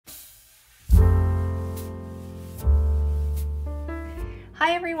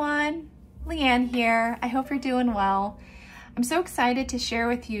Hi everyone, Liane here. I hope you're doing well. I'm so excited to share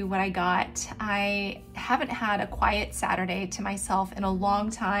with you what I got. I haven't had a quiet Saturday to myself in a long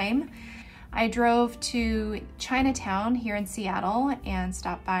time. I drove to Chinatown here in Seattle and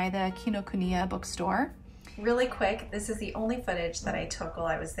stopped by the Kinokuniya Bookstore. Really quick, this is the only footage that I took while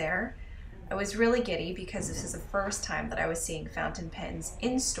I was there. I was really giddy because this is the first time that I was seeing fountain pens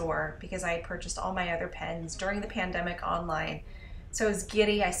in store because I had purchased all my other pens during the pandemic online. So I was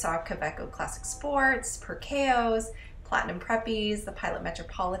giddy. I saw Kaweco Classic Sports, Perkeos, Platinum Preppies, the Pilot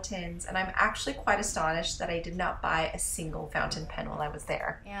Metropolitans, and I'm actually quite astonished that I did not buy a single fountain pen while I was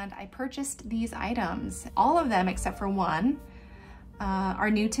there. And I purchased these items. All of them except for one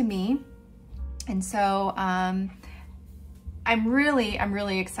are new to me. And so I'm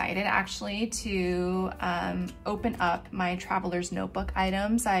really excited actually to open up my traveler's notebook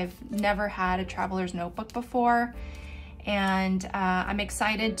items. I've never had a traveler's notebook before. And I'm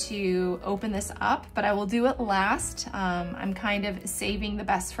excited to open this up, but I will do it last. I'm kind of saving the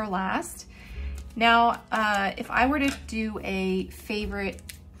best for last. Now, if I were to do a favorite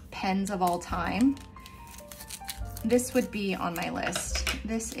pens of all time, this would be on my list.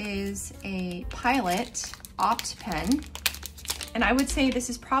 This is a Pilot Opt pen, and I would say this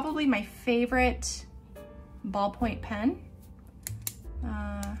is probably my favorite ballpoint pen.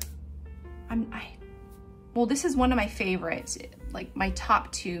 Well, this is one of my favorites, like my top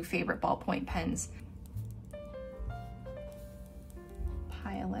two favorite ballpoint pens.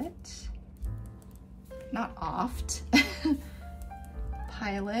 Pilot, not Oft,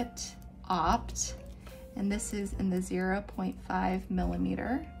 Pilot Opt, and this is in the 0.5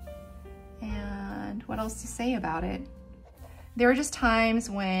 millimeter. And what else to say about it? There are just times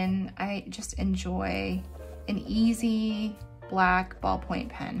when I just enjoy an easy black ballpoint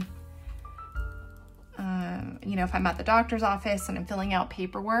pen. You know, if I'm at the doctor's office and I'm filling out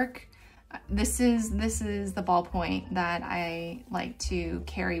paperwork, this is the ballpoint that I like to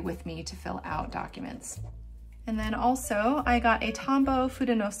carry with me to fill out documents. And then also I got a Tombow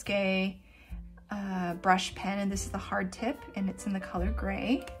Fudenosuke brush pen, and this is the hard tip, and it's in the color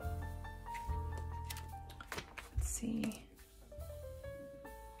gray. Let's see.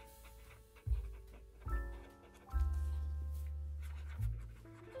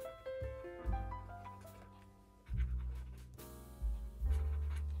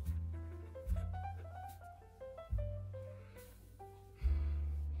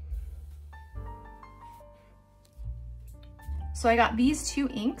 So I got these two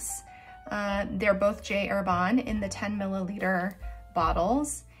inks. They're both J. Herbin in the 10 milliliter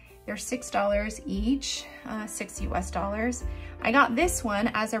bottles. They're $6 each, $6 US. I got this one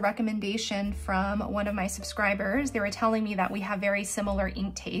as a recommendation from one of my subscribers. They were telling me that we have very similar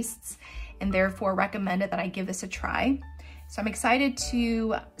ink tastes and therefore recommended that I give this a try. So I'm excited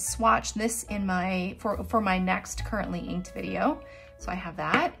to swatch this in for my next currently inked video. So I have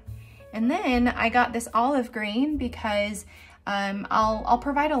that. And then I got this olive green because I'll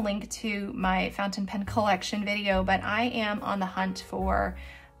provide a link to my fountain pen collection video, but I am on the hunt for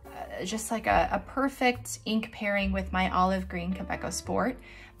just like a perfect ink pairing with my olive green Kaweco Sport.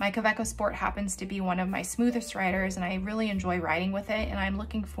 My Kaweco Sport happens to be one of my smoothest writers, and I really enjoy writing with it, and I'm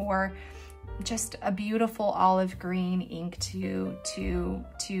looking for just a beautiful olive green ink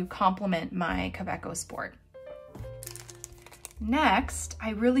to complement my Kaweco Sport. Next, I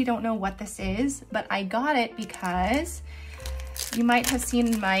really don't know what this is, but I got it because you might have seen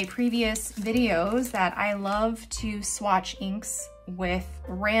in my previous videos that I love to swatch inks with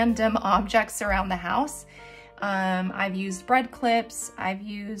random objects around the house. I've used bread clips.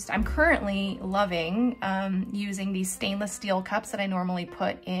 I'm currently loving using these stainless steel cups that I normally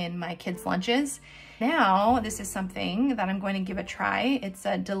put in my kids' lunches. Now, this is something that I'm going to give a try. It's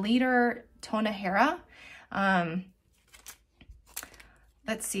a Deleter Tonehera.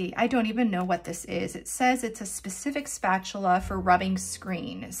 Let's see, I don't even know what this is. It says it's a specific spatula for rubbing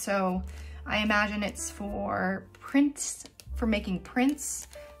screen. So I imagine it's for prints, for making prints,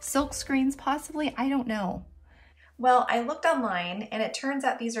 silk screens possibly, I don't know. Well, I looked online and it turns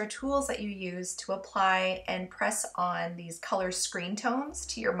out these are tools that you use to apply and press on these color screen tones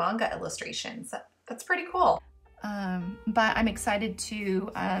to your manga illustrations. That's pretty cool. But I'm excited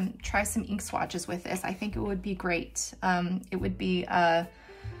to try some ink swatches with this. I think it would be great. It would be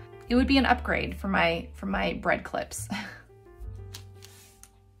an upgrade for my bread clips.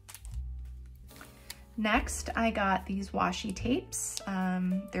 Next, I got these washi tapes.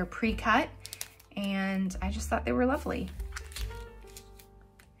 They're pre-cut, and I just thought they were lovely.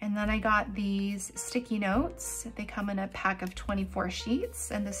 And then I got these sticky notes. They come in a pack of 24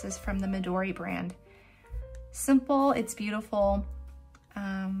 sheets, and this is from the Midori brand. Simple, it's beautiful.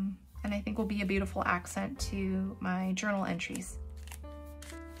 and I think will be a beautiful accent to my journal entries.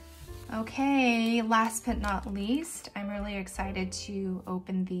 Okay, last but not least, I'm really excited to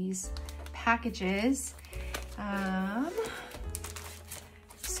open these packages.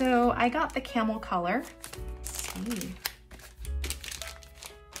 So I got the camel color. Let's see.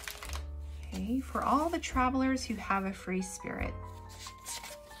 Okay, for all the travelers who have a free spirit.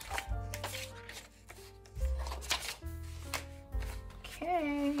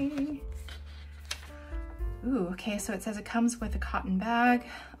 Okay. Ooh, okay, so it says it comes with a cotton bag,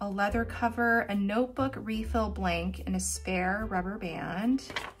 a leather cover, a notebook refill blank, and a spare rubber band.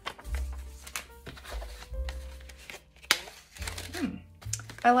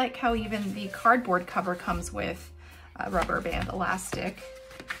 I like how even the cardboard cover comes with a rubber band elastic.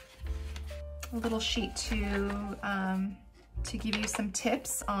 A little sheet to give you some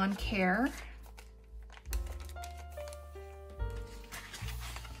tips on care.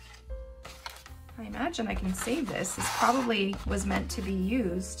 I imagine I can save this. This probably was meant to be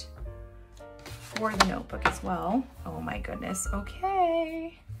used for the notebook as well. Oh my goodness,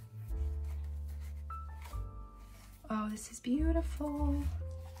 okay. Oh, this is beautiful.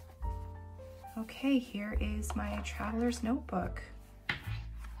 Okay, here is my traveler's notebook.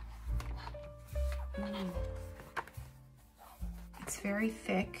 Ooh. It's very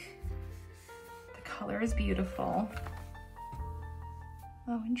thick. The color is beautiful.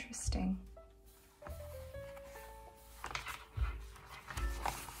 Oh, interesting.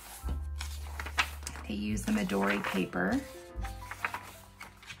 They use the Midori paper.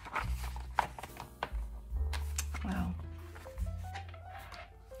 Wow.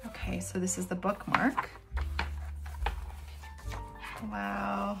 Okay, so this is the bookmark.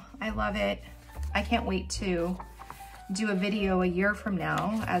 Wow, I love it. I can't wait to do a video a year from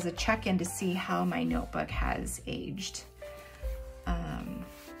now as a check-in to see how my notebook has aged.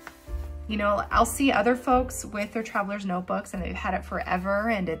 You know, I'll see other folks with their traveler's notebooks and they've had it forever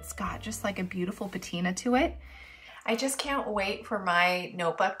and it's got just like a beautiful patina to it. I just can't wait for my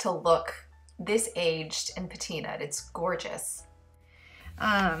notebook to look this aged and patinaed. It's gorgeous.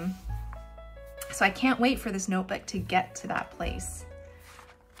 So I can't wait for this notebook to get to that place.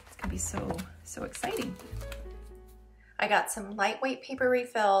 It's gonna be so exciting. I got some lightweight paper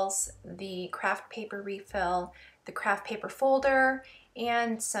refills, the craft paper refill, the craft paper folder,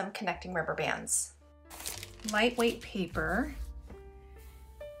 and some connecting rubber bands. Lightweight paper.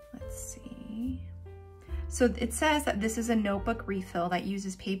 Let's see. So it says that this is a notebook refill that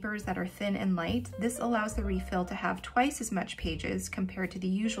uses papers that are thin and light. This allows the refill to have twice as much pages compared to the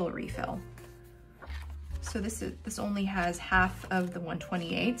usual refill. So this only has half of the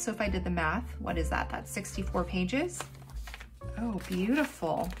 128. So if I did the math, what is that? That's 64 pages. Oh,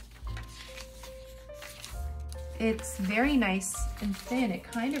 beautiful. It's very nice and thin. It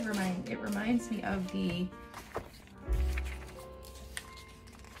kind of reminds me of the,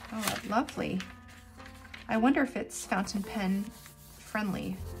 oh, lovely. I wonder if it's fountain pen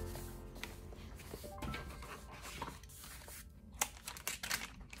friendly.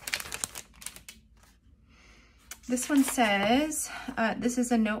 This one says, this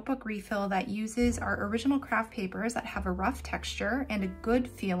is a notebook refill that uses our original craft papers that have a rough texture and a good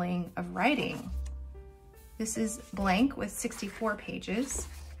feeling of writing. This is blank with 64 pages.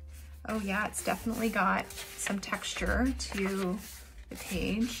 Oh yeah, it's definitely got some texture to the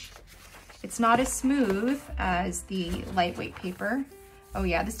page. It's not as smooth as the lightweight paper. Oh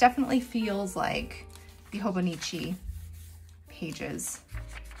yeah, this definitely feels like the Hobonichi pages.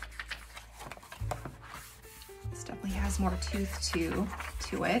 This definitely has more tooth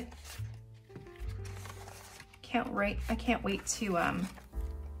to it. I can't wait to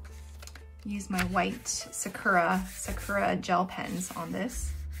use my white Sakura gel pens on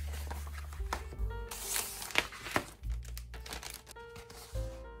this.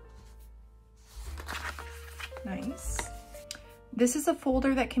 Nice. This is a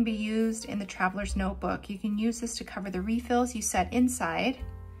folder that can be used in the traveler's notebook. You can use this to cover the refills you set inside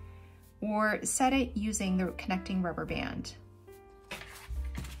or set it using the connecting rubber band.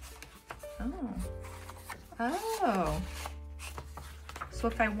 Oh. So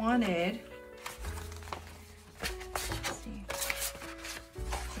if I wanted, let's see.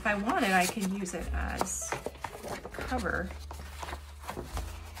 If I wanted, I could use it as a cover.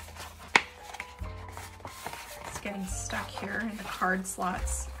 It's getting stuck here in the card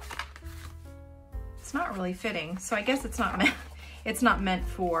slots. It's not really fitting, so I guess it's not meant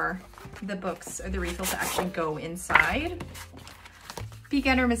for the books or the refill to actually go inside.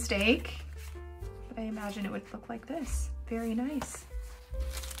 Beginner mistake, but I imagine it would look like this. Very nice.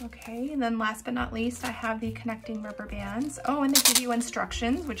 Okay, and then last but not least, I have the connecting rubber bands. Oh, and they give you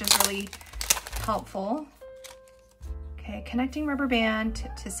instructions, which is really helpful. Okay, connecting rubber band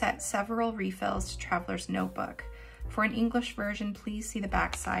to set several refills to Traveler's Notebook. For an English version, please see the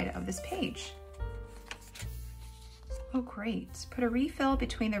back side of this page. Oh, great. Put a refill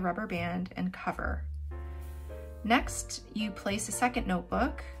between the rubber band and cover. Next, you place a second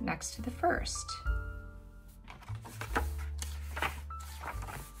notebook next to the first.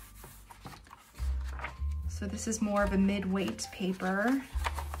 So this is more of a mid-weight paper.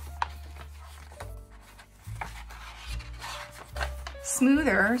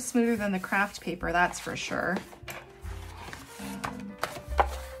 Smoother than the craft paper, that's for sure.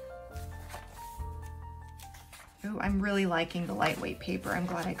 Ooh, I'm really liking the lightweight paper. I'm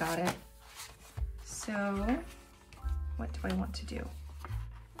glad I got it. So, what do I want to do?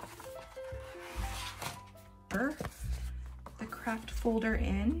 The craft folder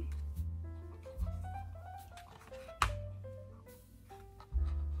in.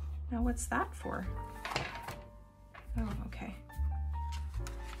 Now what's that for? Oh, okay.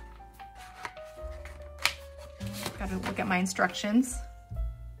 Gotta look at my instructions.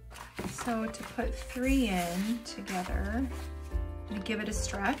 So to put 3 in together, and give it a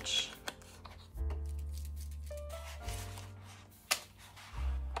stretch.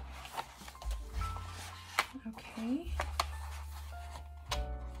 Okay.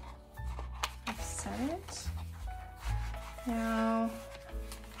 I've set it. Now,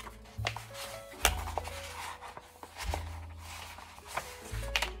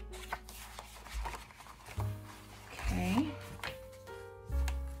 okay.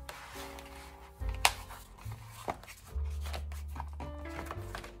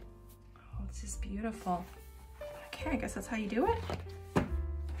 Oh, this is beautiful. Okay, I guess that's how you do it.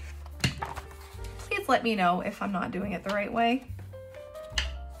 Please let me know if I'm not doing it the right way.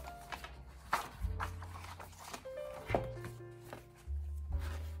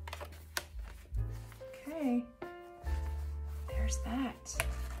 Okay, there's that.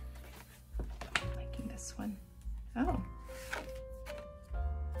 I'm liking this one. Oh,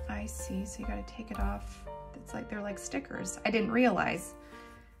 I see. So you gotta take it off. It's like they're like stickers. I didn't realize.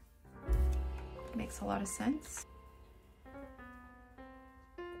 Makes a lot of sense.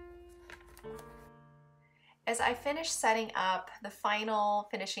 As I finish setting up the final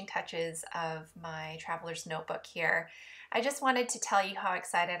finishing touches of my Traveler's Notebook here, I just wanted to tell you how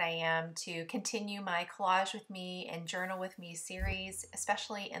excited I am to continue my Collage with Me and Journal with Me series,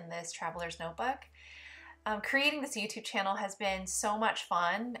 especially in this Traveler's Notebook. Creating this YouTube channel has been so much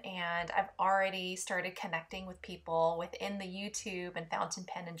fun, and I've already started connecting with people within the YouTube and fountain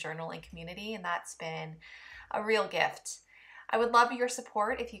pen and journaling community, and that's been a real gift. I would love your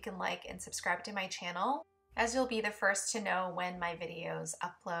support if you can like and subscribe to my channel, as you'll be the first to know when my videos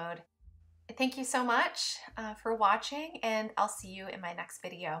upload. Thank you so much for watching, and I'll see you in my next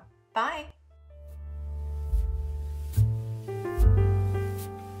video. Bye!